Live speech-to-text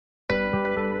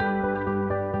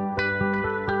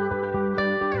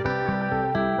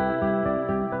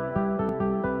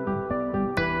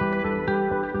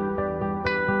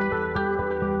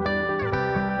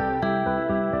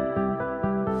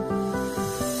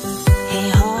Hey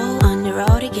ho, on the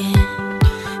road again,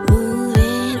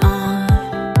 moving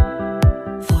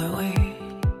on forward.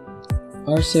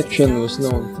 Our section was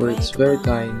known for its very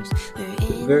kind,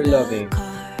 very loving,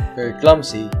 very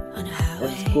clumsy, and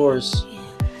of course,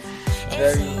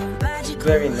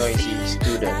 very noisy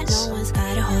students.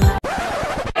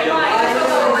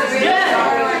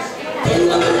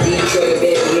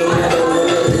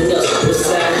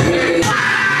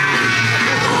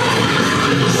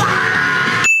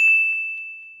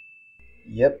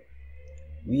 Yep,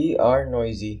 we are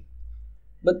noisy,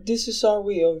 but this is our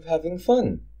way of having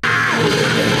fun.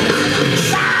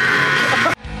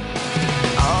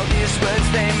 All these words,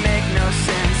 they make no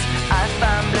sense. I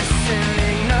find bliss in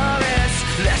ignorance.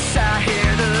 Less I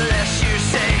hear, the less you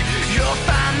say. You'll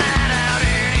find that out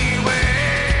anyway.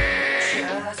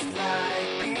 Just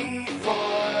like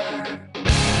before.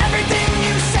 Everything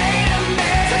you say to me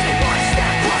takes me one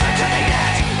step closer to the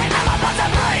edge, and I'm about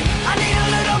to break. I need a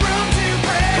little room to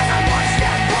breathe, 'cause I'm one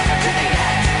step closer to the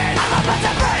edge, and I'm about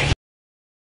to break.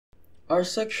 Our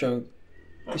section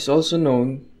is also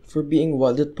known for being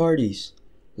wild at parties,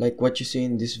 like what you see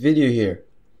in this video here.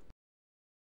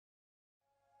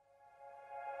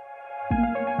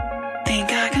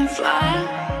 Think I can fly.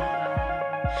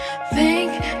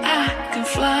 Think I can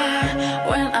fly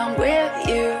when I'm with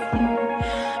you.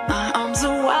 My arms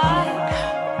are wide,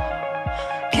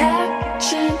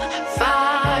 catching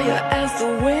fire as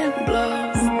the wind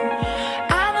blows.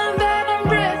 I know that I'm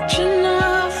rich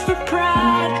enough for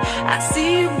pride. I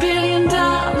see $1 billion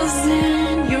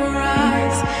in your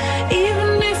eyes,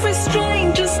 even if we're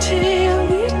strangers till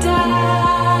we die.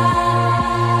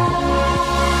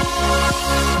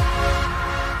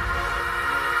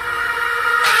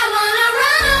 I wanna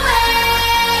run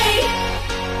away.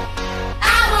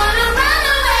 I wanna run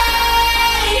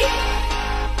away.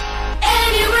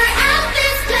 Anywhere out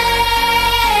this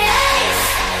place.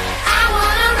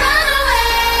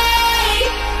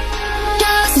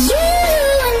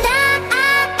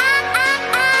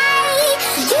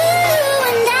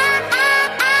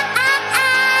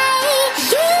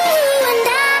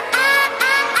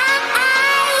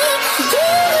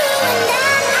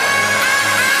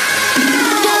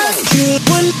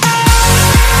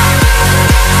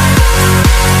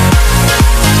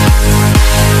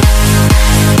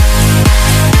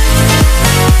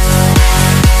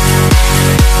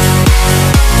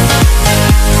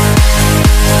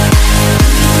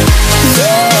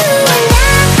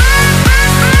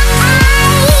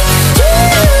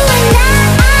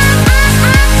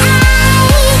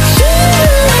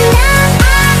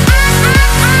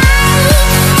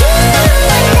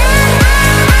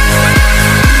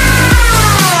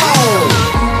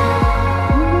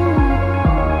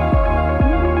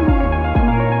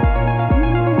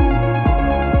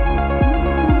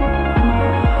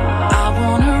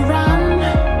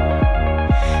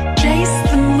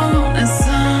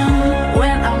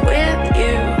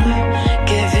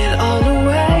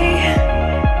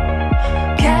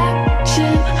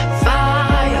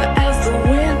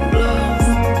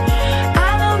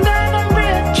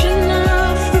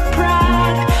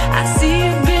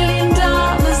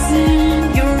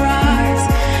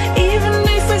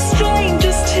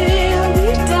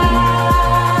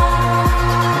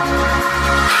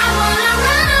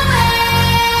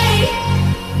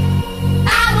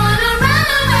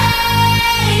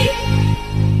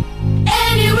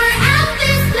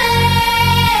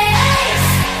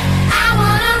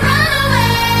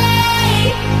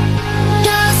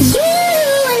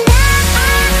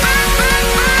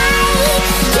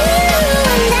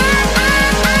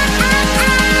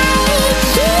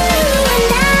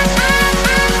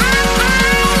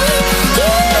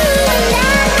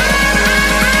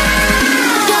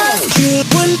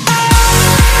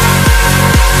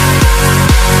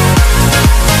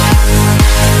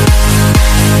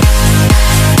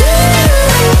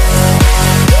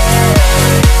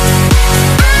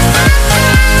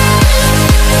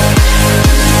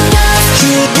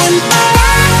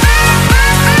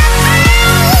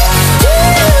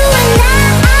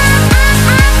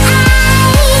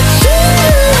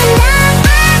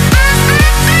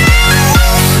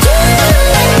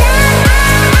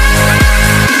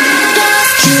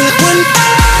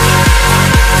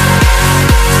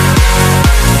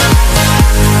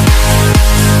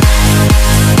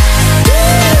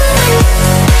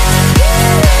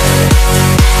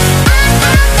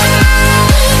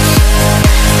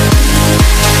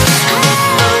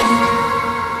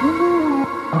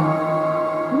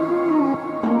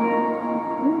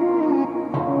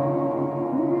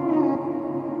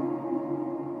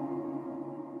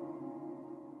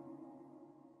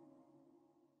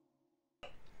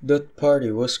 That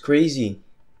party was crazy,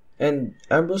 and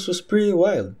Ambrose was pretty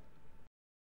wild.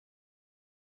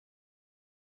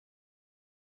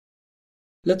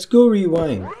 Let's go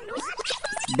rewind.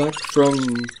 Back from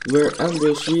where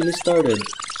Ambrose really started.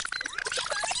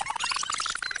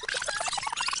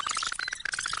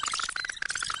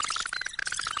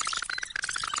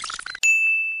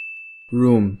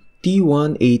 Room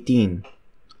T118,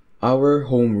 our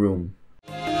homeroom.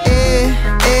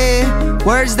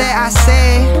 Words that I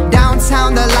say,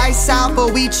 downtown the lights out,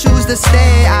 but we choose to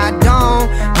stay. I don't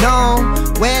know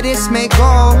where this may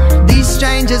go. These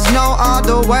strangers know all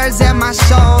the words at my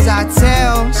shows. I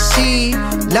tell, she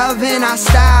loving our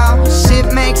style.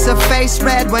 Shit makes her face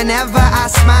red whenever I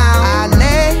smile. I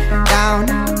lay down,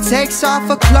 takes off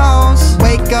her clothes.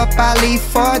 Wake up, I leave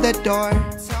for the door.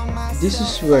 This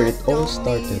is where it all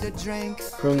started.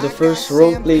 From the first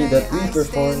roleplay that we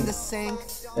performed,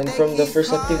 and from the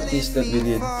first activities that we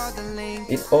did.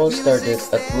 It all started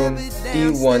at room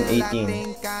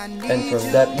T118, and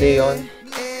from that day on,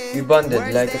 we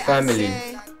bonded like a family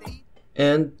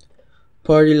and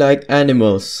party like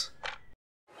animals.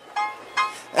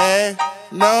 And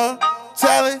no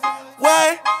telling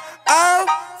what I'm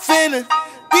finna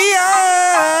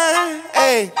beyond.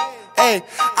 Hey, hey,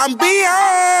 I'm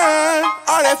beyond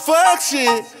all that fuck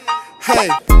shit. Hey.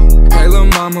 Hey lil'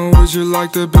 mama, would you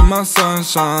like to be my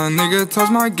sunshine? Nigga, touch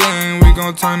my game, we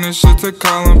gon' turn this shit to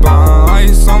Columbine.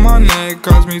 Ice on my neck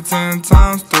cost me 10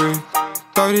 times 3.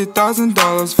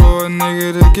 $30,000 for a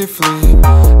nigga to get free.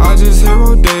 I just hit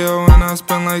Rodeo and I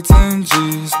spent like 10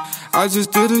 G's. I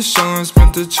just did a show and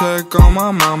spent the check on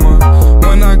my mama.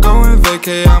 When I go and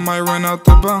vacay, I might run out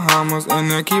the Bahamas.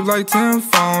 And then keep like 10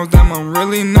 phones, damn I'm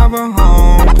really never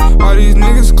home. All these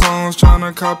niggas clones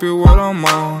tryna copy what I'm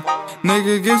on.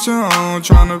 Nigga get your own,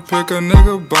 tryna pick a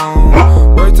nigga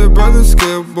bone. Wait till brother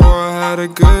Skip, boy I had a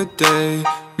good day.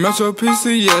 Metro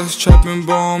PCS, trapping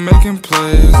ball, making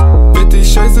plays. 50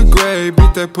 shades of gray,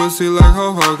 beat that pussy like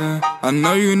Hulk Hogan. I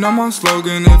know you know my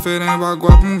slogan, if it ain't about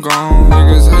guap, I'm gone.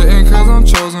 Niggas hating cause I'm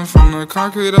chosen from the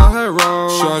concrete I had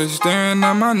rolled. Shorty staring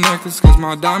at my necklace cause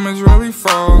my diamonds really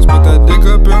froze. Put that dick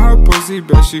up in her pussy,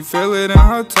 bet she feel it in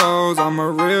her toes. I'm a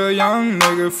real young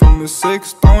nigga from the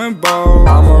 6 throwing balls.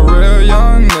 I'm a real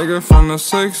young nigga from the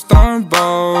 6 throwing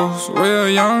balls. Real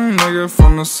young nigga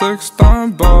from the 6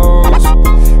 throwing balls.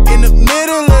 In the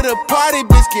middle of the party,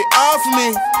 bitch, get off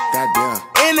me. Goddamn.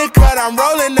 In the cut, I'm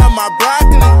rolling up my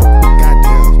broccoli.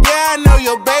 Goddamn. Yeah, I know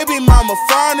your baby mama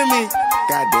fond of me.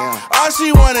 Goddamn. All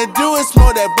she wanna do is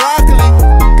smoke that broccoli.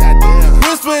 Goddamn.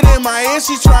 Whispered in my ear,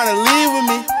 she tryna leave with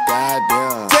me.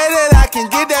 Goddamn. Say that I can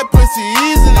get that pussy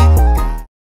easily.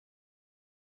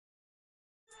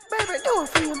 Baby, do it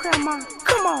for your grandma.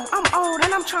 Come on, I'm old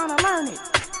and I'm trying to learn it.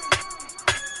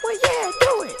 Well, yeah,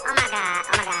 do it. Oh my god,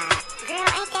 oh my god. Girl,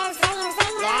 ain't that saying?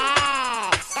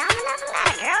 Yes. Don't enough got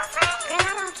a girlfriend? Girl,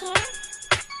 I don't care.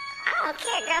 I don't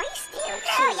care, girl. He's still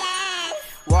cute. Yes.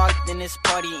 Walked in this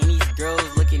party and these girls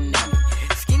looking at me.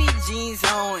 Skinny jeans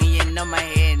on and you know my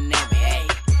head nappy. Hey,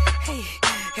 hey,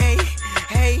 hey,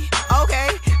 hey. Okay,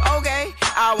 okay.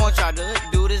 I want y'all to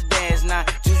do this dance now.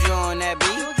 Juju on that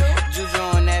beat. Juju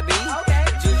on that beat.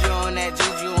 Juju on that,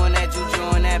 juju on that, juju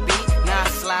on that beat. Now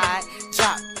slide,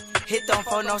 drop, hit don't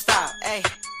phone, don't stop. Hey.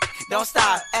 Don't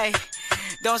stop, ayy,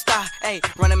 don't stop, ayy.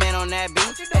 Run a man on that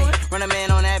beat, ayy. Run a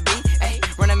man on that beat, ayy.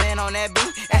 Run a man on that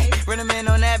beat, ayy. Run a man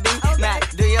on that beat. Okay. Now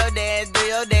do your dance, do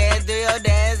your dance, do your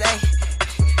dance, ayy.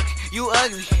 You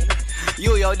ugly,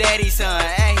 you your daddy's son,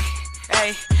 ayy,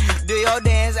 ayy. Do your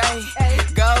dance,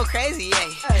 ayy. Go crazy,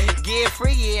 ayy. Get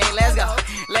freaky, ayy. Let's go,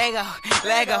 let go,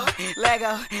 let go, let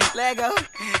go, let go.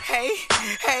 Hey,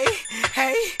 hey,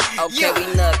 hey. Okay, yeah. We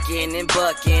knuckin' and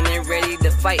buckin' and ready to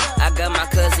fight. I got my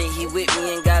cousin, he with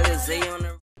me and got Lizzie on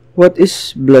the... What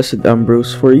is Blessed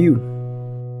Ambrose for you?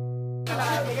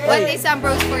 What is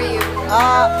Ambrose for you?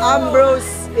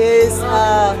 Ambrose is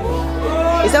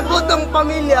isa po tong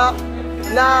pamilya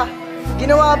na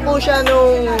ginawa po siya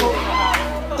nung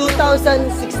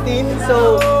 2016.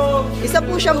 So, isa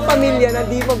po siyang pamilya na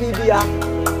di mabibiyak.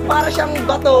 Para siyang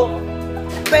bato,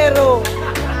 pero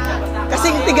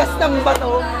kasing tigas ng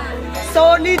bato.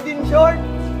 Solid in short.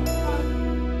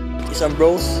 Is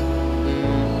Ambrose?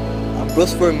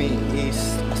 Ambrose for me is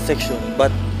a section,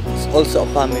 but it's also a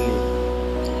family.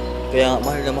 Kaya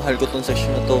mahal na mahal ko tong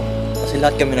section na to. Kasi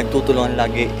lahat kami nagtutulungan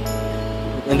lagi.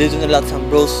 Nandito na lahat sa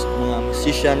Ambrose, mga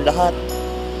musician, lahat.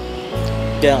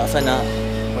 Kaya sana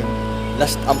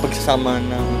last ang pagsasama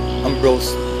ng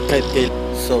Ambrose kahit kailan.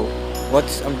 So, what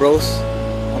is Ambrose?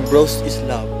 Ambrose is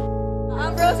love.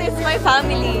 Ambrose is my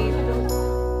family.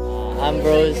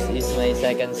 Ambrose is my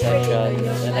second section.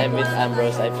 When I'm with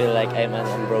Ambrose, I feel like I'm an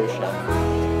Ambrosian.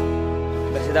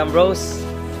 Blessed Ambrose,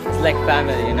 it's like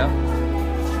family, you know?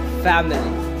 Family.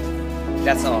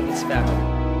 That's all, it's family.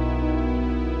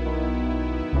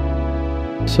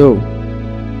 So,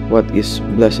 what is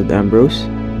Blessed Ambrose?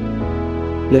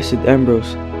 Blessed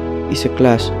Ambrose is a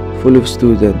class full of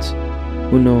students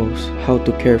who knows how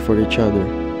to care for each other,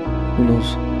 who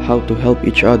knows how to help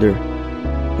each other,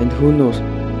 and who knows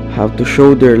how to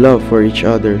show their love for each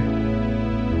other.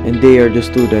 And they are the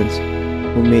students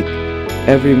who make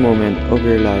every moment of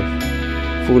your life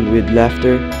full with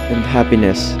laughter and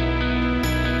happiness.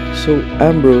 So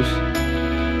Ambrose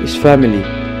is family.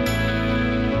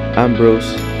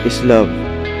 Ambrose is love.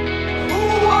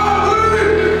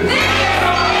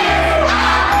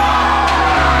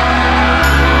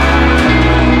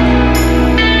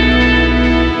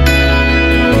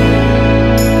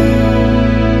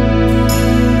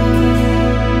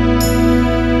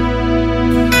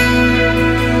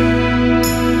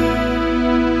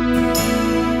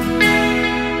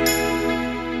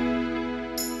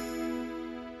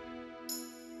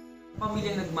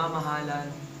 Pamilyang nagmamahalan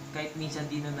kahit minsan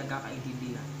di na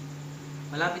nagkakaintindihan.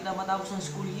 Malapit na matapos ang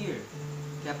school year,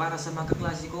 kaya para sa mga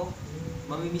kaklase ko,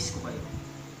 mamimiss ko kayo.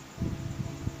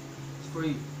 It's for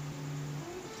you.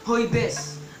 Hoy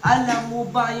Bes, alam mo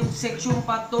ba yung section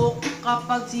patok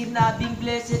kapag sinabing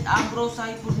Blessed Ambrose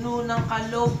ay puno ng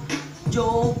kalog?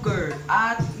 Joker,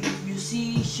 athlete,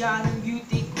 musician,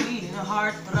 beauty queen,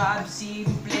 heartthrob,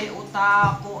 simple,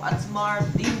 otaku at smart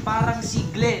din parang si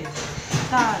Glenn.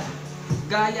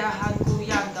 Gayahan ko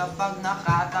yan kapag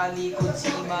nakatalikod si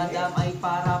Madam ay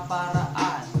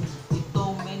para-paraan.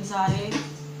 Itong mensahe,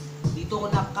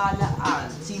 dito nakalaan.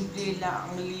 Simple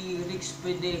lang ang lyrics,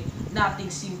 pwede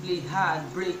nating simplihan.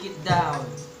 Break it down.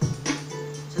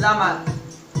 Salamat!